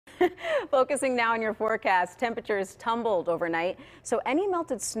Focusing now on your forecast, temperatures tumbled overnight, so any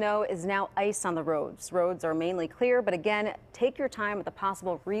melted snow is now ice on the roads. Roads are mainly clear, but again, take your time with the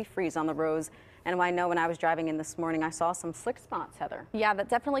possible refreeze on the roads. And I know when I was driving in this morning, I saw some slick spots, Heather. Yeah, that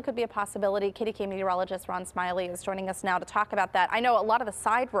definitely could be a possibility. KDKA meteorologist Ron Smiley is joining us now to talk about that. I know a lot of the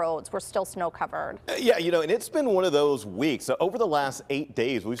side roads were still snow covered. Yeah, and it's been one of those weeks. Over the last 8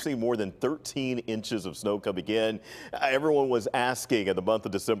 days, we've seen more than 13 inches of snow coming in. Everyone was asking in the month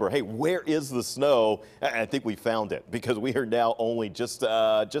of December, hey, where is the snow? I think we found it because we are now only just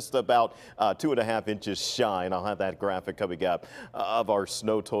about 2.5 inches shy, and I'll have that graphic coming up of our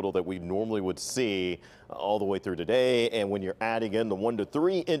snow total that we normally would see all the way through today. And when you're adding in the 1 to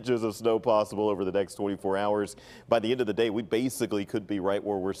 3 inches of snow possible over the next 24 hours, by the end of the day, we basically could be right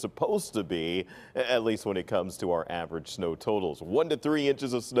where we're supposed to be, at least when it comes to our average snow totals. 1 to 3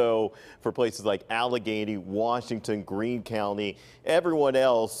 inches of snow for places like Allegheny, Washington, Greene County. Everyone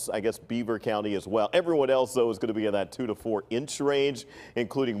else, I guess Beaver County as well. Everyone else, though, is going to be in that 2 to 4 inch range,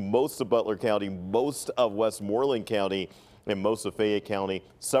 including most of Butler County, most of Westmoreland County, and most of Fayette County.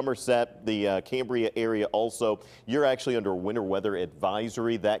 Somerset, the Cambria area also. You're actually under a winter weather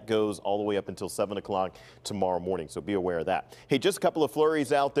advisory. That goes all the way up until 7 o'clock tomorrow morning, so be aware of that. Hey, just a couple of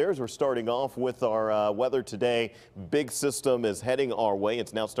flurries out there as we're starting off with our weather today. Big system is heading our way.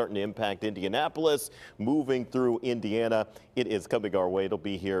 It's now starting to impact Indianapolis, moving through Indiana. It is coming our way. It'll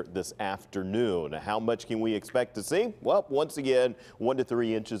be here this afternoon. How much can we expect to see? Well, once again, 1 to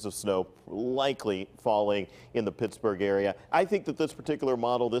 3 inches of snow likely falling in the Pittsburgh area. I think that this particular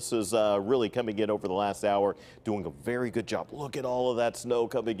model, this is really coming in over the last hour, doing a very good job. Look at all of that snow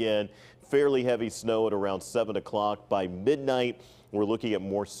coming in. Fairly heavy snow at around 7 o'clock. By midnight, we're looking at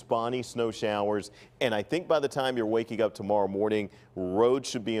more spotty snow showers. And I think by the time you're waking up tomorrow morning, roads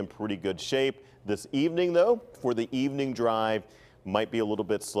should be in pretty good shape. This evening, though, for the evening drive, might be a little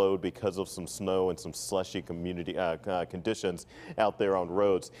bit slowed because of some snow and some slushy conditions out there on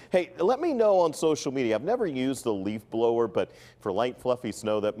roads. Hey, let me know on social media. I've never used the leaf blower, but for light fluffy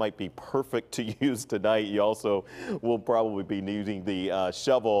snow, that might be perfect to use tonight. You also will probably be needing the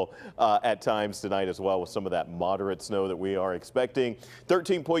shovel at times tonight as well with some of that moderate snow that we are expecting.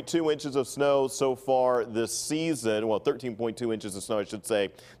 13.2 inches of snow so far this season. Well, 13.2 inches of snow, I should say.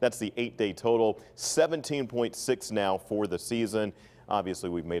 That's the 8-day total. 17.6 now for the season. Obviously,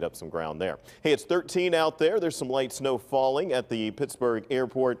 we've made up some ground there. Hey, it's 13 out there. There's some light snow falling at the Pittsburgh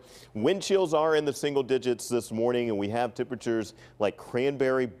airport. Wind chills are in the single digits this morning, and we have temperatures like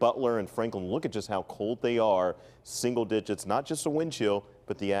Cranberry, Butler, and Franklin. Look at just how cold they are. Single digits, not just a wind chill,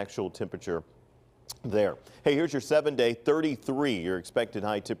 but the actual temperature there. Hey, here's your 7-day, 33 your expected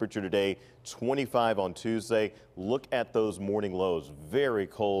high temperature today, 25 on Tuesday. Look at those morning lows. Very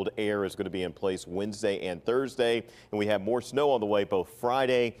cold air is going to be in place Wednesday and Thursday, and we have more snow on the way both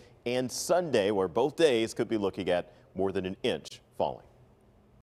Friday and Sunday, where both days could be looking at more than an inch falling.